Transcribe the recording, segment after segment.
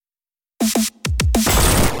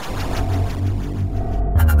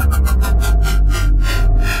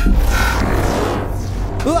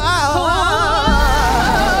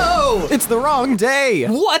the wrong day.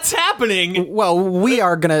 What's happening? Well, we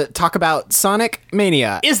are going to talk about Sonic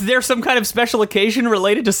Mania. Is there some kind of special occasion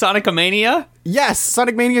related to Sonic-a-Mania? Yes,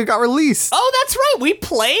 Sonic Mania got released. Oh, that's right. We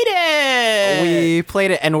played it. We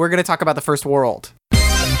played it, and we're going to talk about the first world.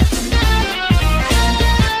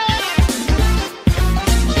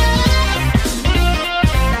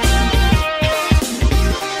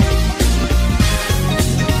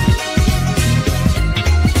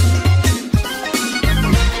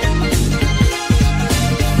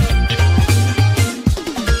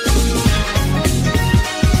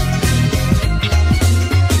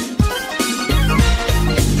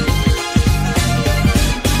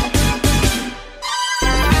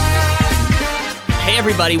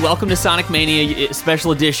 Everybody, welcome to Sonic Mania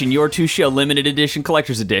Special Edition, your two-show limited edition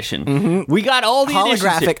collector's edition. Mm-hmm. We got all the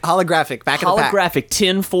holographic, back in the pack. Holographic,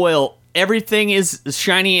 tin foil, everything is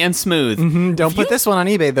shiny and smooth. Mm-hmm. Don't put this one on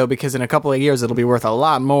eBay, though, because in a couple of years it'll be worth a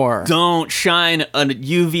lot more. Don't shine a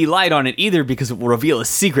UV light on it either, because it will reveal a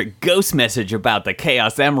secret ghost message about the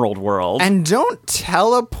Chaos Emerald world. And don't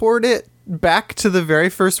teleport it back to the very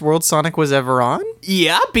first world Sonic was ever on?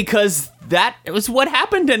 Yeah, because that was what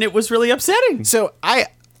happened, and it was really upsetting. So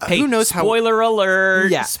who knows how... Spoiler alert.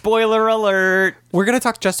 Yeah. Spoiler alert. We're going to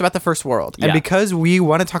talk just about the first world. Yeah. And because we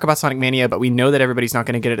want to talk about Sonic Mania, but we know that everybody's not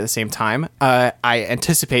going to get it at the same time, I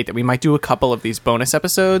anticipate that we might do a couple of these bonus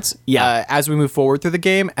episodes as we move forward through the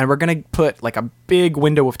game, and we're going to put like a big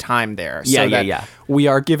window of time there so that we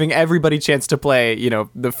are giving everybody a chance to play,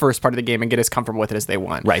 the first part of the game and get as comfortable with it as they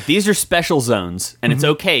want. Right. These are special zones, and it's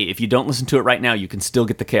okay. If you don't listen to it right now, you can still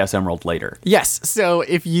get the Chaos Emerald later. Yes. So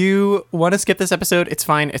if you want to skip this episode, it's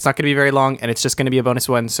fine. It's not going to be very long, and it's just going to be a bonus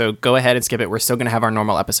one, so go ahead and skip it. We're still going to have our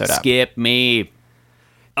normal episode up. Skip me.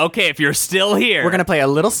 Okay, if you're still here. We're going to play a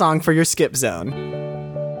little song for your skip zone.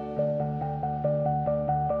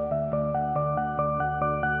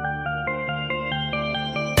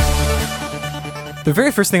 The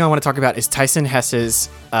very first thing I want to talk about is Tyson Hesse's,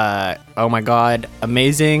 oh my god,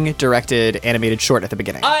 amazing directed animated short at the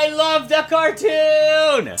beginning. I love the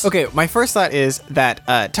cartoon! Okay, my first thought is that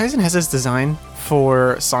Tyson Hesse's design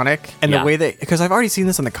for Sonic and the way that, because I've already seen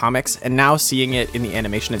this in the comics and now seeing it in the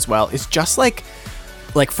animation as well, is just like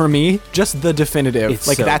for me, just the definitive.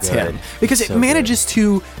 It's that's good. him. Because it manages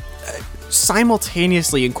to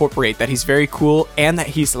simultaneously incorporate that he's very cool and that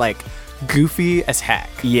he's like goofy as heck.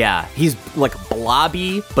 Yeah, he's like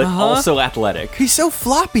blobby, but also athletic. He's so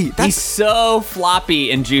floppy. He's so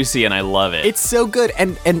floppy and juicy, and I love it. It's so good.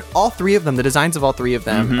 And all three of them, the designs of all three of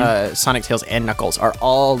them, Sonic, Tails, and Knuckles, are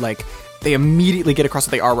all like, they immediately get across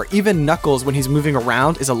what they are, where even Knuckles, when he's moving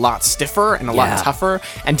around, is a lot stiffer and a lot tougher,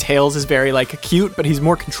 and Tails is very like cute, but he's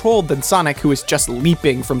more controlled than Sonic, who is just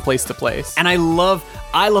leaping from place to place. And I love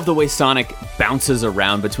the way Sonic bounces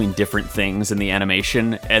around between different things in the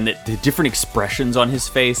animation, and the different expressions on his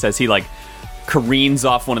face as he like careens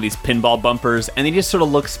off one of these pinball bumpers, and he just sort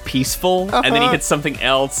of looks peaceful, and then he hits something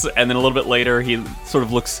else, and then a little bit later he sort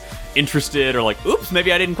of looks interested, or like, oops,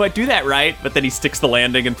 maybe I didn't quite do that right, but then he sticks the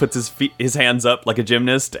landing and puts his hands up like a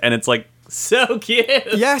gymnast, and it's like so cute.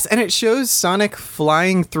 Yes, and it shows Sonic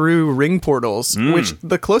flying through ring portals, which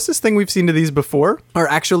the closest thing we've seen to these before are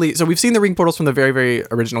actually, so we've seen the ring portals from the very, very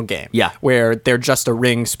original game. Yeah. Where they're just a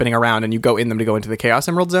ring spinning around and you go in them to go into the Chaos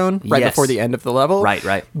Emerald Zone right before the end of the level.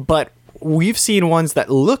 Right. But we've seen ones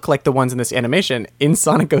that look like the ones in this animation in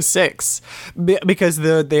Sonic 06 because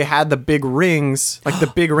they had the big rings, like the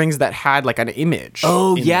big rings that had like an image.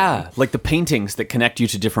 Oh yeah, like the paintings that connect you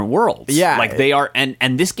to different worlds. Yeah, like they are, and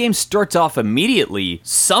this game starts off immediately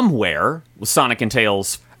somewhere with Sonic and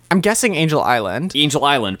Tails. I'm guessing Angel Island.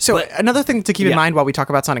 So another thing to keep in mind while we talk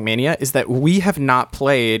about Sonic Mania is that we have not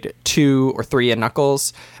played 2 or 3 and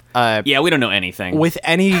Knuckles. We don't know anything with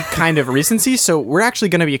any kind of recency, so we're actually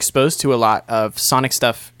going to be exposed to a lot of Sonic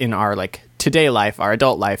stuff in our like today life, our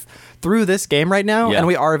adult life, through this game right now, and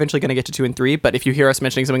we are eventually going to get to 2 and 3, but if you hear us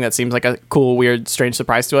mentioning something that seems like a cool, weird, strange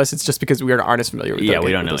surprise to us, it's just because we aren't as familiar with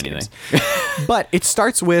we don't know anything. But it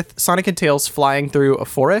starts with Sonic and Tails flying through a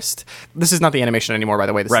forest. This is not the animation anymore, by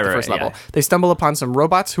the way. This is the first level. They stumble upon some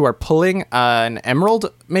robots who are pulling an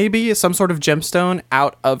emerald, maybe, some sort of gemstone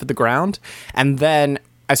out of the ground, and then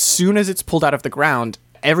as soon as it's pulled out of the ground,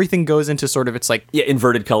 everything goes into sort of, it's like... Yeah,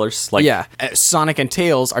 inverted colors. Sonic and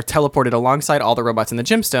Tails are teleported alongside all the robots in the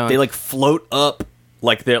gemstone. They like float up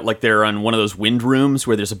like they're on one of those wind rooms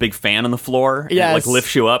where there's a big fan on the floor. And it like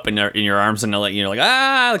lifts you up in your arms, and you're like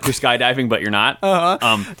you're skydiving, but you're not.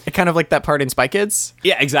 Kind of like that part in Spy Kids.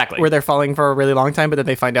 Yeah, exactly. Where they're falling for a really long time, but then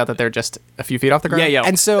they find out that they're just a few feet off the ground. Yeah.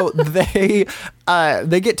 And so they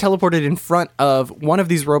get teleported in front of one of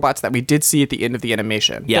these robots that we did see at the end of the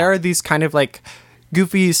animation. Yeah. There are these kind of like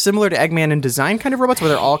goofy, similar to Eggman in design kind of robots, where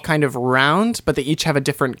they're all kind of round, but they each have a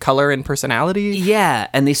different color and personality. Yeah,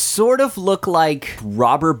 and they sort of look like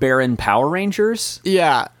Robber Baron Power Rangers.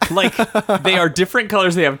 Yeah. Like, they are different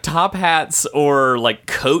colors. They have top hats or, like,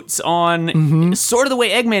 coats on. Sort of the way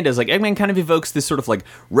Eggman does. Like, Eggman kind of evokes this sort of, like,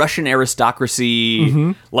 Russian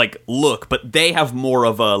aristocracy, like, look, but they have more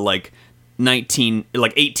of a, like,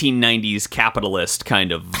 1890s capitalist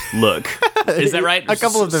kind of look. Is that right? A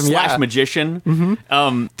couple of them, Slash magician.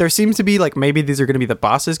 There seems to be, like, maybe these are going to be the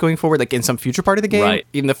bosses going forward, like, in some future part of the game. Right.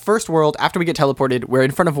 In the first world, after we get teleported, we're in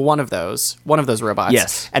front of one of those robots.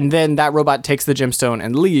 Yes. And then that robot takes the gemstone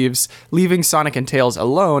and leaves, leaving Sonic and Tails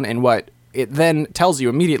alone in what it then tells you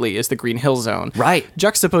immediately is the Green Hill Zone. Right.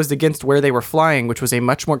 Juxtaposed against where they were flying, which was a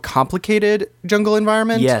much more complicated jungle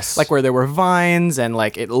environment. Yes. Like where there were vines and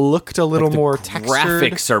like it looked a little more textured.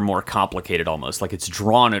 Graphics are more complicated almost. Like it's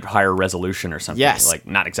drawn at higher resolution or something. Yes. Like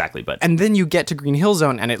not exactly, but. And then you get to Green Hill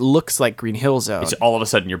Zone and it looks like Green Hill Zone. It's all of a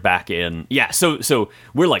sudden you're back in. Yeah. So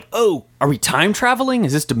we're like, oh, are we time traveling?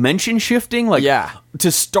 Is this dimension shifting? Like, yeah.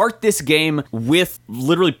 To start this game with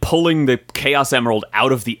literally pulling the Chaos Emerald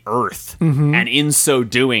out of the earth, and in so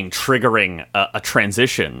doing triggering a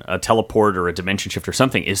transition, a teleport or a dimension shift or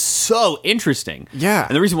something is so interesting. Yeah.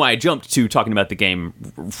 And the reason why I jumped to talking about the game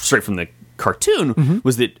straight from the cartoon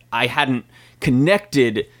was that I hadn't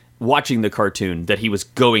connected watching the cartoon that he was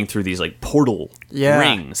going through these like portal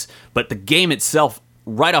rings. But the game itself,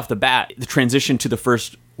 right off the bat, the transition to the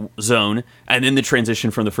first zone and then the transition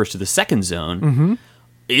from the first to the second zone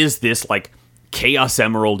is this like Chaos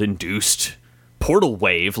Emerald induced portal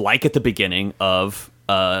wave like at the beginning of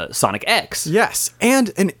Sonic X. Yes,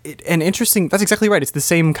 and an interesting, that's exactly right, it's the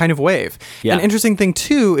same kind of wave. Yeah. An interesting thing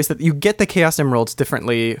too is that you get the Chaos Emeralds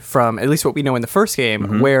differently from at least what we know in the first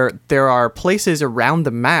game, where there are places around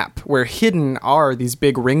the map where hidden are these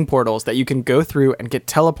big ring portals that you can go through and get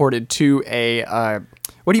teleported to a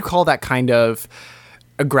what do you call that kind of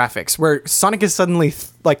graphics where Sonic is suddenly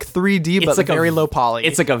like 3D but like very low poly.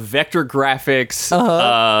 It's like a vector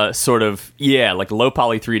graphics sort of like low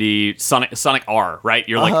poly 3D Sonic R, right?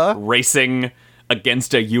 You're like racing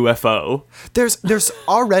against a UFO. There's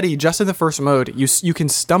already just in the first mode you can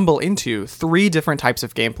stumble into 3 different types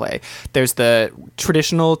of gameplay. There's the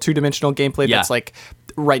traditional 2-dimensional gameplay that's like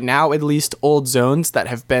right now at least old zones that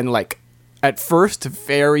have been like at first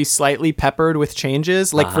very slightly peppered with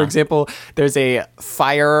changes. Like, for example, there's a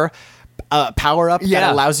fire power-up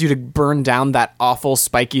that allows you to burn down that awful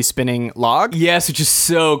spiky spinning log. Yes, which is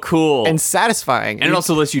so cool. And satisfying. And it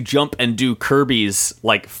also lets you jump and do Kirby's,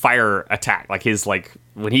 like, fire attack. Like, his, like,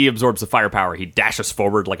 when he absorbs the firepower, he dashes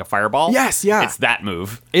forward like a fireball. Yes, yeah. It's that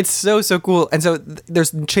move. It's so cool. And so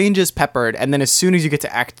there's changes peppered, and then as soon as you get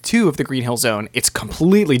to Act 2 of the Green Hill Zone, it's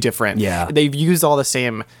completely different. Yeah. They've used all the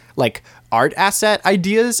same, like, art asset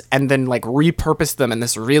ideas and then, like, repurposed them in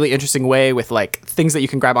this really interesting way with, like, things that you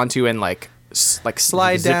can grab onto and, like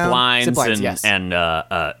slide down. Zip lines, yes. And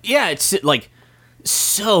it's, like,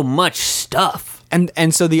 so much stuff.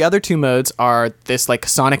 And so the other 2 modes are this like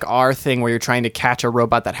Sonic R thing where you're trying to catch a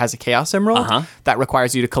robot that has a Chaos Emerald that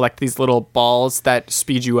requires you to collect these little balls that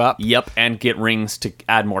speed you up. Yep, and get rings to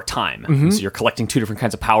add more time. So you're collecting 2 different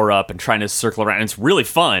kinds of power up and trying to circle around. And it's really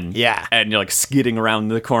fun. Yeah. And you're like skidding around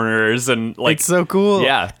the corners and like it's so cool.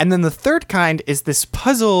 Yeah. And then the third kind is this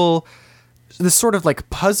sort of like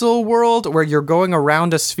puzzle world where you're going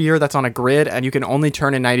around a sphere that's on a grid and you can only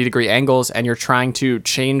turn in 90-degree angles and you're trying to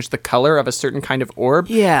change the color of a certain kind of orb.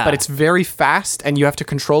 Yeah. But it's very fast and you have to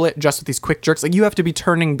control it just with these quick jerks. Like you have to be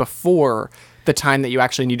turning before the time that you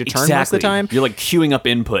actually need to turn most of the time. You're like queuing up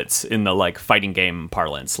inputs in the like fighting game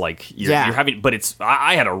parlance. Like you're having, but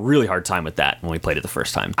I had a really hard time with that when we played it the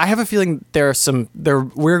first time. I have a feeling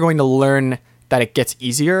we're going to learn that it gets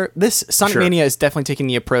easier. This Sonic Mania is definitely taking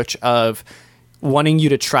the approach of wanting you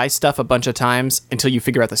to try stuff a bunch of times until you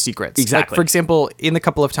figure out the secrets. Exactly. Like, for example, in the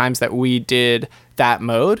couple of times that we did that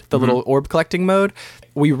mode, the little orb collecting mode,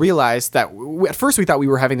 we realized that at first we thought we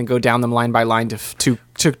were having to go down them line by line to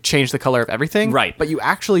change the color of everything. Right. But you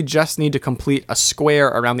actually just need to complete a square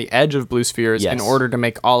around the edge of blue spheres in order to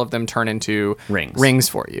make all of them turn into rings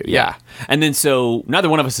for you. Yeah. And then so neither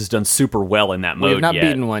one of us has done super well in that mode yet. We have not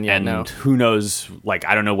beaten one yet, and no. Who knows, like,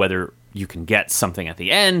 I don't know whether you can get something at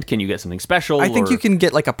the end. Can you get something special? I think you can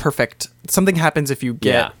get like a perfect... Something happens if you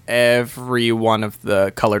get every one of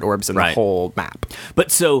the colored orbs in the whole map.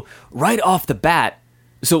 But so right off the bat,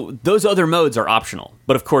 so those other modes are optional,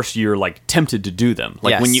 but of course you're like tempted to do them.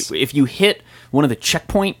 Like when if you hit one of the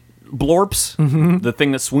checkpoint blorps, the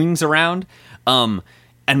thing that swings around, and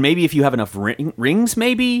maybe if you have enough rings,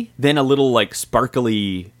 maybe then a little like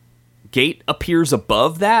sparkly gate appears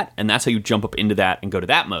above that, and that's how you jump up into that and go to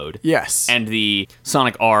that mode. Yes. And the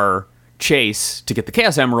Sonic R chase to get the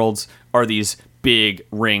Chaos Emeralds are these big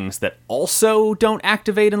rings that also don't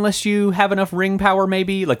activate unless you have enough ring power,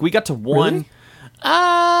 maybe. Like, we got to one. Really?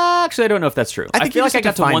 Actually, I don't know if that's true. I feel like I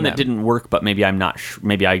got to one that didn't work, but maybe I'm not sure.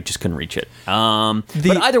 Maybe I just couldn't reach it. But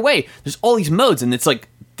either way, there's all these modes, and it's like,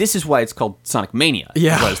 this is why it's called Sonic Mania.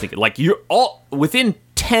 Yeah. Is what I was thinking. Like, you're all within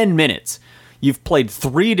 10 minutes, you've played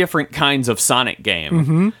 3 different kinds of Sonic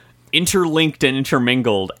game, interlinked and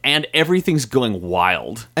intermingled, and everything's going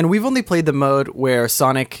wild. And we've only played the mode where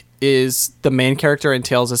Sonic is the main character and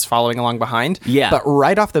Tails is following along behind. Yeah. But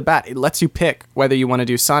right off the bat, it lets you pick whether you want to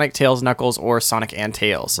do Sonic, Tails, Knuckles, or Sonic and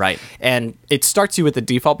Tails. Right. And it starts you with the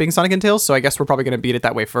default being Sonic and Tails, so I guess we're probably going to beat it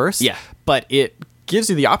that way first. Yeah. But it gives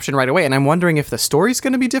you the option right away, and I'm wondering if the story's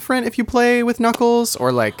going to be different if you play with Knuckles,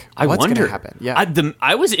 or like, what's going to happen? Yeah.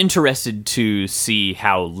 I was interested to see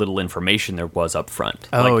how little information there was up front.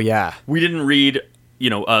 Oh, yeah. We didn't read,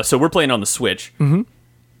 so we're playing on the Switch, and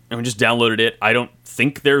we just downloaded it. I don't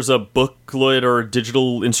think there's a booklet or a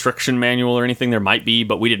digital instruction manual or anything. There might be,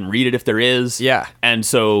 but we didn't read it if there is. Yeah. And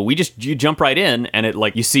so you jump right in, and it,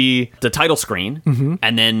 like, you see the title screen,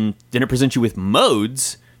 and then it presents you with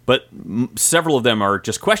modes. But several of them are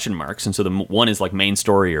just question marks, and so the one is like main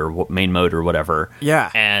story or main mode or whatever.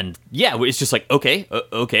 Yeah. And yeah, it's just like, okay,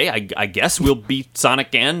 I guess we'll beat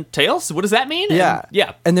Sonic and Tails. What does that mean? Yeah.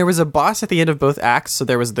 Yeah. And there was a boss at the end of both acts. So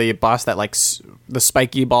there was the boss that, like, the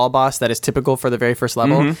spiky ball boss that is typical for the very first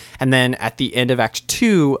level. And then at the end of Act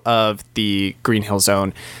 2 of the Green Hill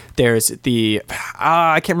Zone, there's the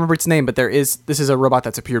I can't remember its name, but this is a robot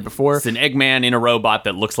that's appeared before. It's an Eggman in a robot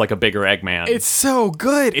that looks like a bigger Eggman. It's so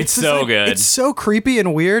good. It's so good. It's so creepy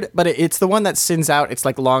and weird, but it's the one that sends out its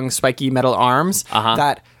like long spiky metal arms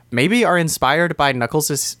that maybe are inspired by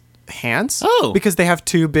Knuckles' hands. Oh. Because they have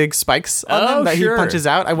 2 big spikes on them that he punches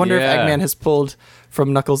out. I wonder if Eggman has pulled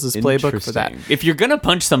from Knuckles' playbook for that. If you're gonna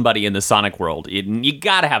punch somebody in the Sonic world, you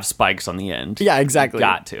gotta have spikes on the end. Yeah, exactly. You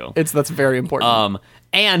got to. That's very important.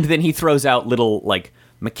 And then he throws out little, like,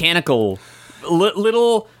 mechanical,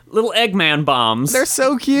 little Eggman bombs. They're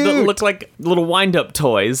so cute. That look like little wind-up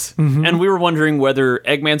toys. And we were wondering whether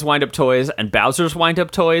Eggman's wind-up toys and Bowser's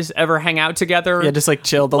wind-up toys ever hang out together. Yeah, just like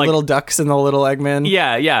chill. The little ducks and the little Eggman.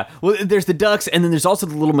 Yeah. Well, there's the ducks, and then there's also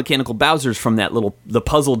the little mechanical Bowsers from the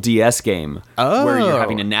Puzzle DS game. Oh. Where you're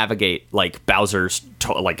having to navigate, like, Bowser's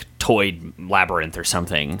toy labyrinth or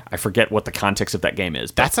something. I forget what the context of that game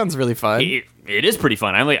is. That sounds really fun. It is pretty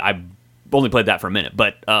fun. I only played that for a minute,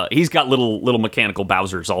 but he's got little mechanical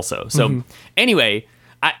Bowsers also. So anyway,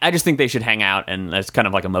 I just think they should hang out, and that's kind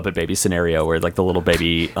of like a Muppet Baby scenario where, like, the little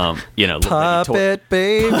baby, Puppet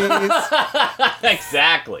babies.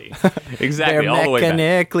 Exactly. They're all the way back.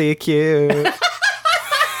 mechanically cute.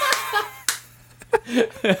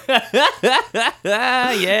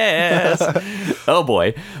 Yes. Oh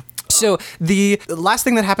boy. So the last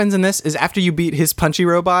thing that happens in this is after you beat his punchy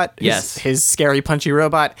robot, his scary punchy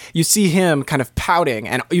robot, you see him kind of pouting,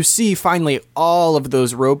 and you see finally all of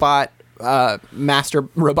those robot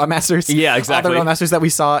masters. Yeah, exactly. All the robot masters that we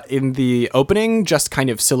saw in the opening, just kind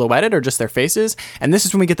of silhouetted or just their faces. And this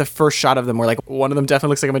is when we get the first shot of them where, like, one of them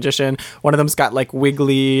definitely looks like a magician. One of them's got, like,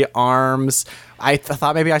 wiggly arms. I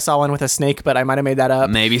thought maybe I saw one with a snake, but I might have made that up.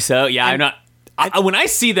 Maybe so. Yeah, I'm not... when I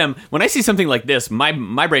see something like this, my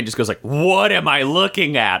brain just goes like, what am I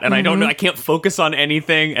looking at? And I don't know, I can't focus on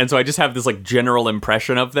anything, and so I just have this, like, general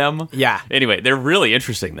impression of them. Yeah. Anyway, they're really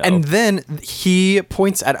interesting, though. And then he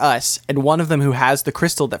points at us, and one of them who has the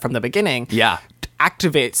crystal that from the beginning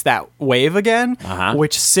activates that wave again,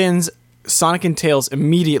 which sends Sonic and Tails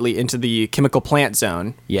immediately into the chemical plant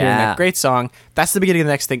zone. Yeah. Hearing that great song. That's the beginning of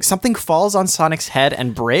the next thing. Something falls on Sonic's head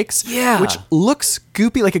and breaks. Yeah. Which looks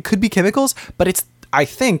goopy, like it could be chemicals, but it's, I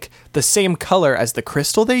think, the same color as the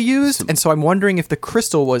crystal they used. And so I'm wondering if the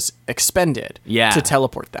crystal was expended to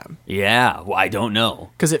teleport them. Yeah. Well, I don't know.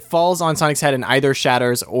 Because it falls on Sonic's head and either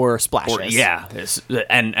shatters or splashes.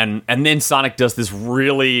 And then Sonic does this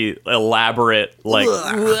really elaborate, like,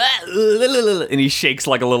 and he shakes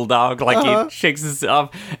like a little dog, like he shakes his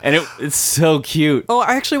off, and it's so cute. Oh,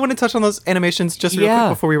 I actually want to touch on those animations just real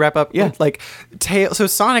quick before we wrap up. Yeah. Like, Tails, so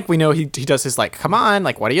Sonic, we know he does his, like, come on,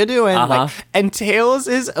 like, what are you doing? Like, and Tails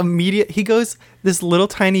is immediate. He goes this little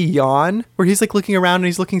tiny yawn where he's, like, looking around and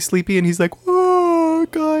he's looking sleepy and he's like, whoa,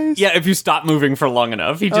 guys. Yeah, if you stop moving for long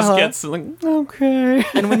enough, he just gets like, okay.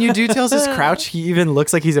 And when you do Tails' crouch, he even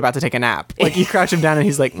looks like he's about to take a nap. Like, you crouch him down and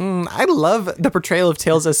he's like, I love the portrayal of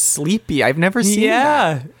Tails as sleepy. I've never seen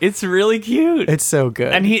that. It's really cute. It's so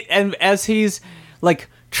good. And as he's, like,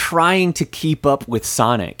 trying to keep up with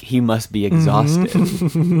Sonic, he must be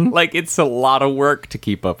exhausted. Like, it's a lot of work to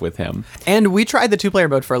keep up with him. And we tried the 2-player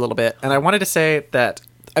mode for a little bit, and I wanted to say that,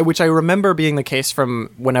 which I remember being the case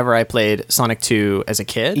from whenever I played Sonic 2 as a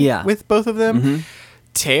kid with both of them.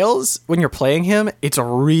 Tails, when you're playing him, it's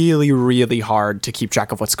really, really hard to keep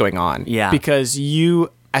track of what's going on. Yeah. Because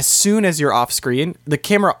as soon as you're off screen, the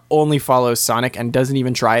camera only follows Sonic and doesn't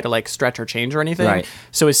even try to like stretch or change or anything. Right.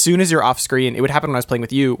 So as soon as you're off screen, it would happen when I was playing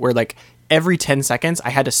with you, where like every 10 seconds I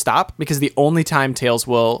had to stop, because the only time Tails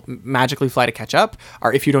will magically fly to catch up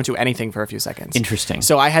are if you don't do anything for a few seconds. Interesting.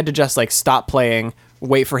 So I had to just like stop playing,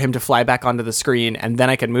 wait for him to fly back onto the screen, and then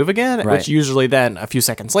I could move again, which usually then a few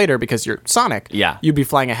seconds later, because you're Sonic, you'd be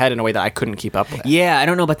flying ahead in a way that I couldn't keep up with. Yeah, I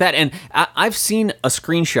don't know about that. And I've seen a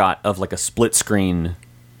screenshot of like a split screen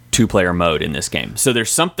 2-player mode in this game. So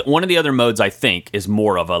there's one of the other modes I think is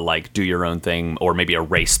more of a like do your own thing, or maybe a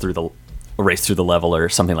race through the level or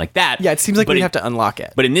something like that. Yeah, it seems like we have to unlock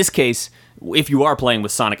it. But in this case, if you are playing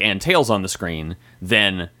with Sonic and Tails on the screen,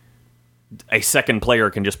 then a second player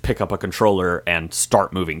can just pick up a controller and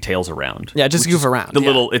start moving Tails around. Yeah, just goof around.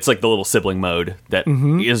 It's like the little sibling mode that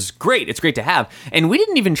is great. It's great to have. And we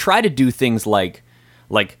didn't even try to do things like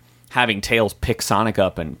having Tails pick Sonic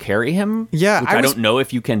up and carry him. Yeah, which I don't know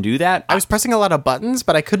if you can do that. I was pressing a lot of buttons,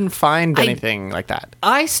 but I couldn't find anything like that.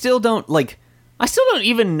 I still don't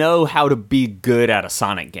even know how to be good at a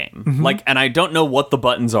Sonic game. Like, and I don't know what the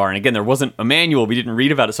buttons are. And again, there wasn't a manual. We didn't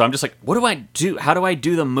read about it. So I'm just like, what do I do? How do I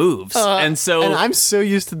do the moves? And I'm so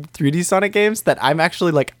used to the 3D Sonic games that I'm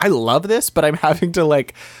actually like, I love this, but I'm having to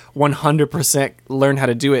like 100% learn how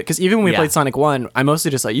to do it. Because even when we played Sonic 1, I mostly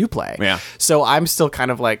just let you play. Yeah. So I'm still kind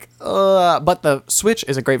of like, but the Switch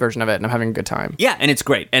is a great version of it, and I'm having a good time. Yeah, and it's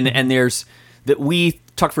great. And there's that we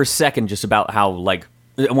talked for a second just about how like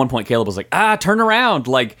at one point Caleb was like, turn around.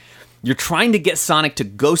 Like, you're trying to get Sonic to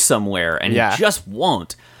go somewhere, and he just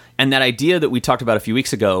won't. And that idea that we talked about a few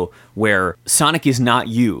weeks ago, where Sonic is not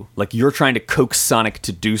you. Like, you're trying to coax Sonic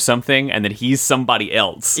to do something, and that he's somebody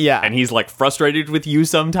else. Yeah. And he's, like, frustrated with you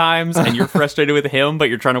sometimes, and you're frustrated with him, but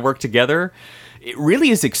you're trying to work together. It really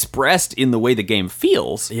is expressed in the way the game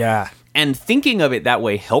feels. Yeah. And thinking of it that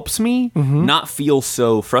way helps me not feel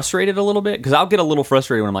so frustrated a little bit, because I'll get a little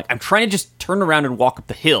frustrated when I'm like, I'm trying to just turn around and walk up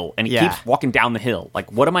the hill, and he keeps walking down the hill.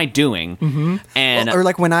 Like, what am I doing? And or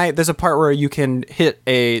like when there's a part where you can hit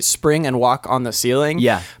a spring and walk on the ceiling.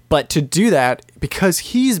 Yeah. But to do that, because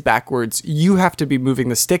he's backwards, you have to be moving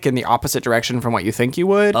the stick in the opposite direction from what you think you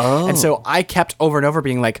would. Oh. And so I kept over and over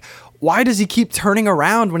being like, why does he keep turning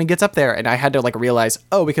around when he gets up there? And I had to like realize,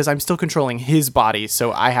 because I'm still controlling his body,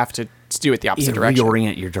 so I have to do it the opposite direction.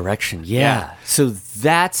 Reorient your direction. Yeah. So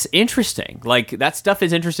that's interesting. Like, that stuff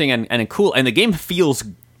is interesting and cool. And the game feels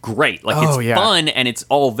great. Like, it's fun and it's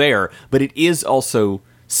all there, but it is also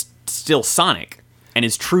still Sonic, and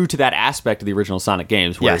is true to that aspect of the original Sonic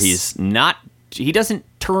games, where he doesn't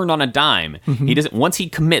turn on a dime. He doesn't. Once he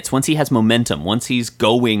commits, once he has momentum, once he's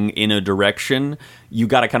going in a direction, you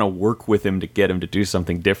got to kind of work with him to get him to do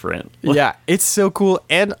something different. Yeah, it's so cool.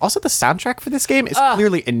 And also the soundtrack for this game is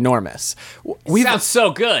clearly enormous. Sounds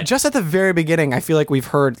so good. Just at the very beginning, I feel like we've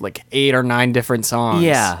heard like 8 or 9 different songs.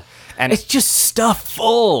 Yeah. And it's just stuff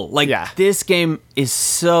full. Like, this game is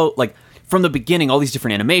so, like, from the beginning, all these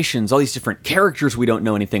different animations, all these different characters we don't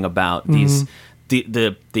know anything about, these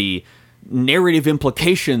the narrative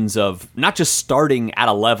implications of not just starting at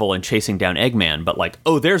a level and chasing down Eggman, but like,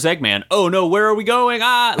 oh, there's Eggman. Oh no, where are we going?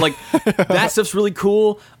 Like, that stuff's really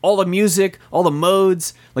cool. All the music, all the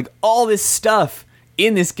modes, like, all this stuff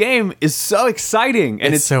in this game is so exciting,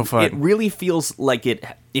 and it's so fun. It really feels like it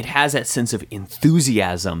has that sense of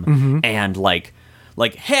enthusiasm and like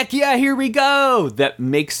heck yeah, here we go, that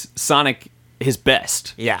makes Sonic his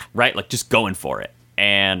best. Yeah. Right? Like, just going for it.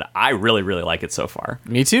 And I really, really like it so far.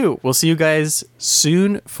 Me too. We'll see you guys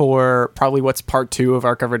soon for probably what's part 2 of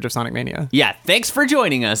our coverage of Sonic Mania. Yeah, thanks for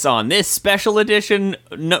joining us on this special edition,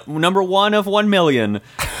 number 1 of 1 million,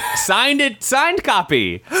 signed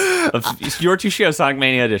copy of Your 2 Show Sonic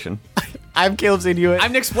Mania edition. I'm Caleb St. Hewitt.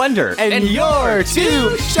 I'm Nick Splendor. And you're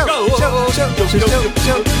 2 Show.